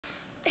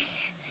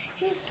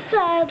He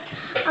said,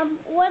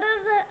 what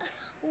is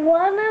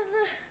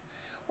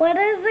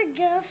the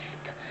gift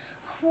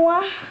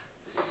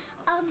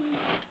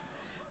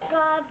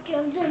God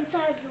gives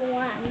inside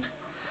one?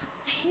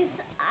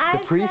 The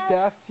priest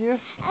asked you?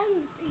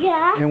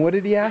 Yeah. And what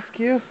did he ask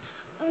you?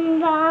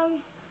 And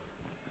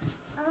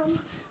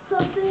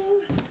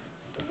something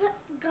that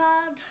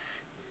God,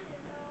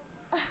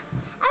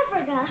 I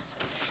forgot.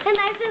 And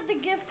I said the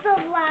gift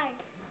of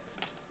life.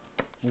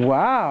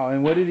 Wow,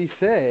 and what did he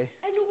say?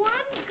 And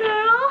one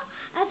girl,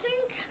 I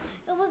think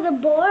it was a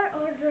boy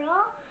or a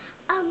girl,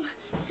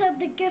 said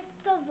the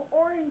gift of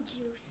orange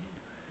juice.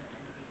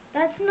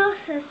 That's no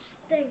such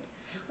thing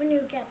when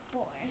you get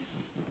born.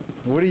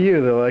 What are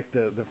you,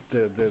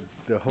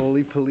 the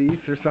holy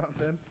police or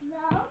something?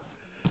 No.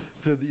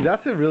 So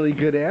that's a really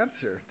good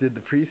answer. Did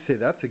the priest say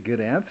that's a good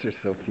answer,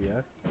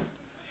 Sophia?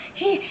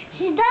 He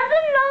doesn't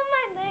know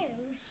my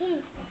name.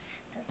 He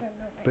doesn't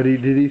know my But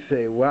name. did he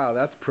say, wow,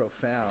 that's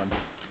profound?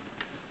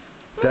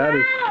 That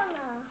is. I don't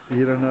know.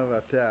 You don't know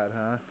about that,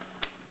 huh?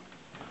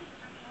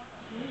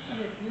 You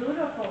did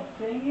beautiful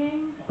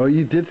singing. Oh,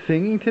 you did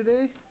singing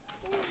today?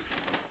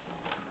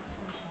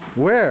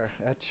 Where?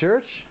 At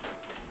church?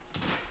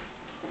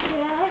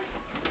 Yeah.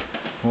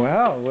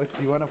 Well, what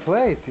do you want to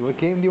play? What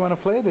game do you want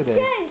to play today?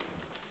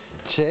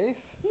 Chase.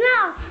 Chase?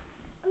 No.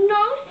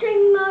 No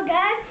sing, no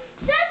guys.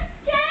 Just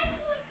chase.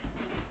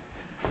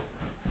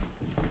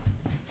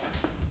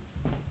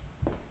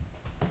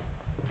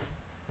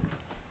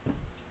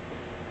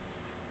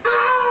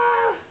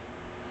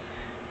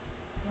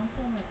 Don't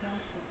pull my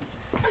pencil.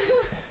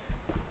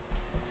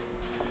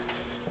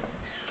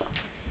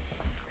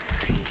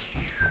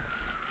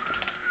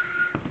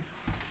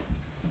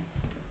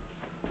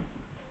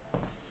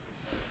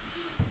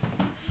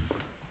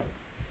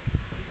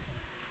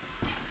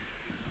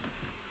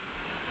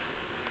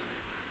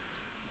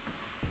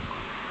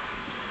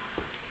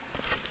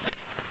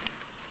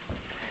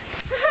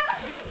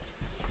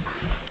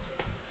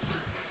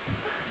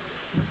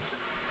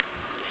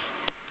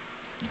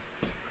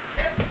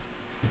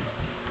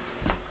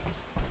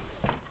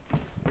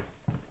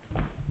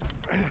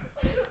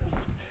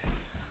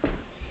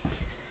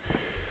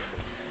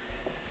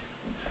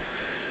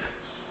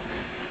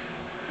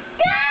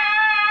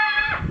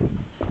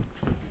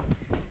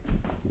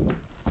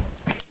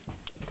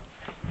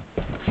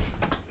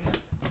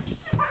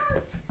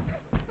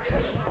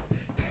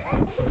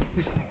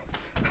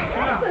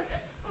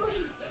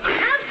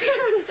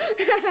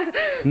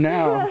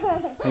 Now,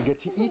 I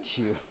get to eat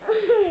you.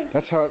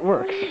 That's how it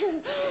works.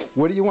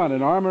 What do you want,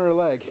 an arm or a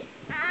leg?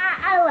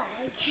 A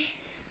leg.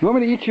 You want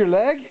me to eat your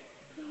leg?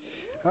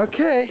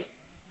 Okay.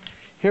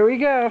 Here we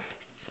go.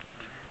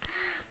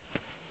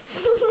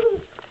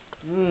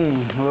 A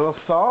little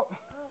salt.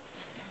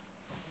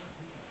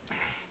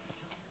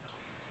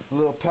 A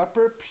little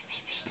pepper.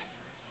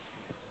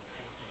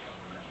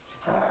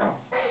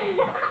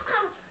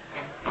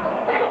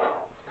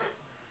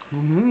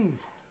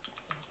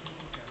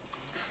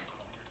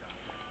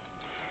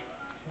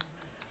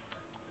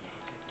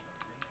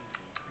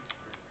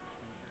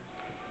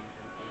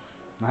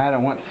 I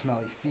don't want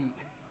smelly feet.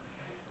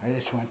 I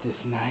just want this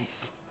nice,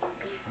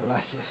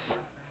 luscious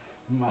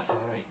muscle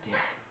right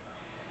there.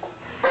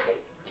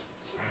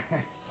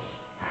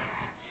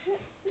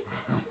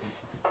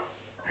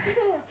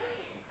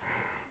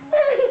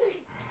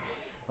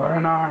 Or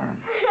an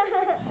arm.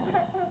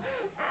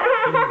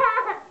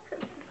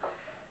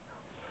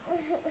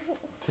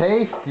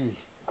 Tasty.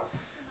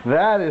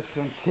 That is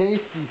some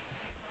tasty,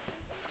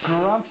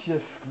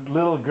 scrumptious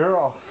little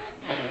girl.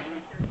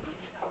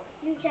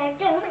 You can't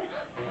tell me.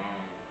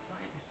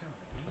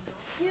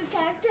 You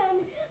can't tell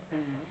me.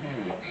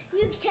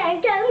 You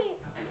can't tell me.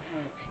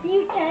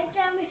 You can't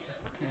tell me.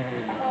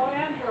 Oh,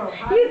 Andrew.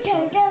 You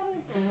can't tell me.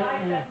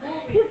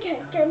 You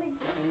can't tell me.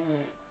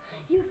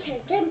 You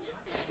can't tell me.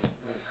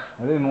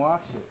 I didn't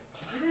watch it.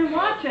 You didn't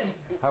watch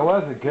it. How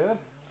was it? Good?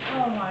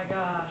 Oh my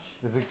gosh.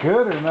 Is it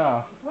good or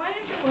no? Why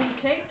didn't you, when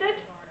you taped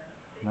it?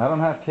 I don't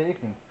have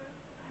taping.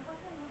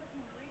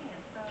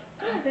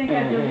 I think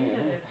I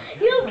deleted it.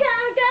 You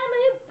can't tell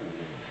me.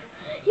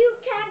 You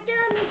can't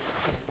tell me.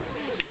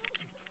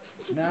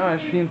 Now I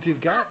seem to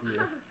have got you.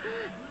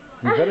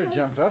 You better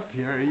jump up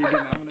here or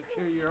I'm going to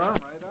tear your arm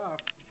right off.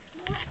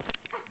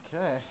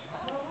 Okay.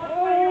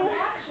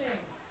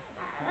 Watching.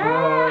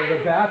 The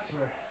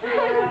Bachelor.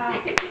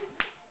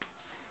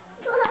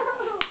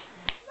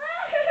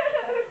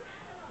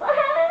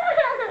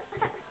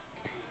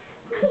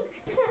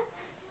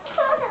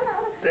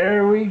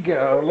 There we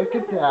go. Look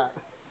at that.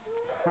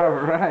 All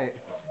right.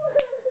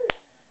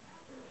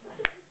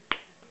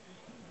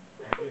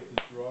 I guess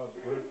it's Rod's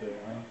birthday,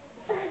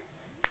 huh?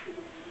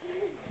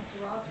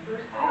 It's Rod's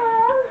birthday.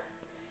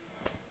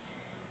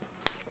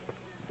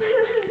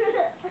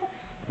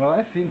 Well,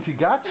 I seem to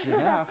got you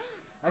now.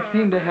 I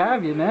seem to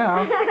have you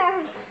now.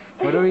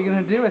 What are we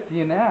going to do with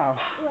you now?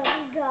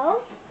 Let me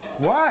go.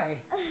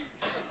 Why?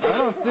 I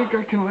don't think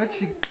I can let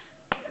you...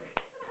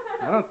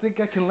 I don't think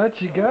I can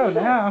let you go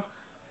now.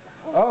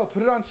 Oh,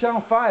 put it on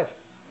channel 5.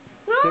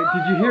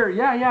 Did you hear it?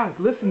 Yeah.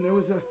 Listen, there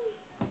was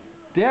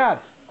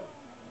Dad!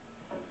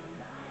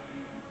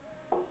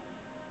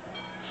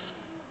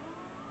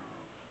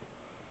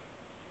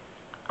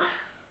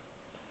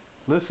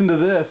 Listen to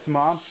this,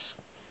 Mom.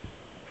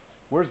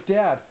 Where's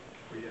Dad?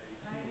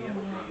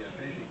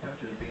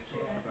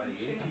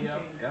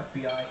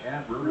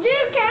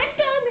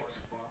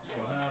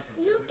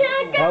 You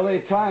can't go.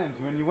 LA Times,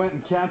 when you went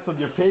and canceled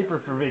your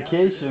paper for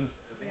vacation,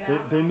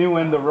 they knew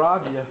when to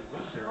rob you.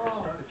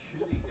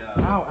 Ow,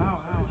 ow,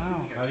 ow,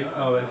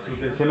 ow.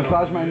 Okay,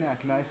 massage my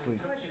neck nicely.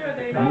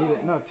 I need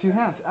it. No, 2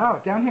 hands.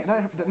 Ow, down here.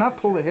 Not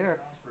pull the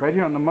hair. Right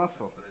here on the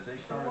muscle.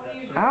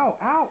 Ow,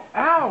 ow,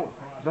 ow.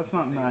 That's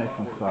not nice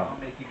and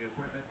soft.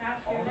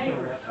 Ask your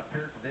neighbors.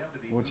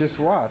 Well, just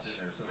watch. Did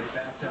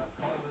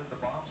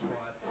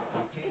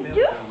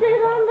you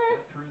sit on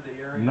this?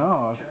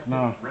 No,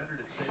 no.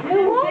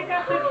 Pick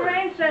up the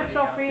train set,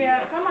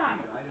 Sophia. Come on.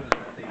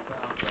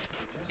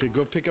 Okay,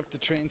 go pick up the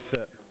train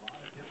set.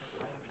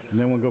 And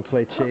then we'll go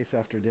play chase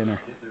after dinner.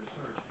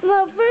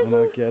 Well, And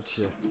I'll get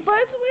you.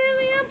 first we're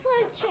going to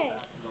play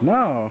chase.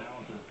 No.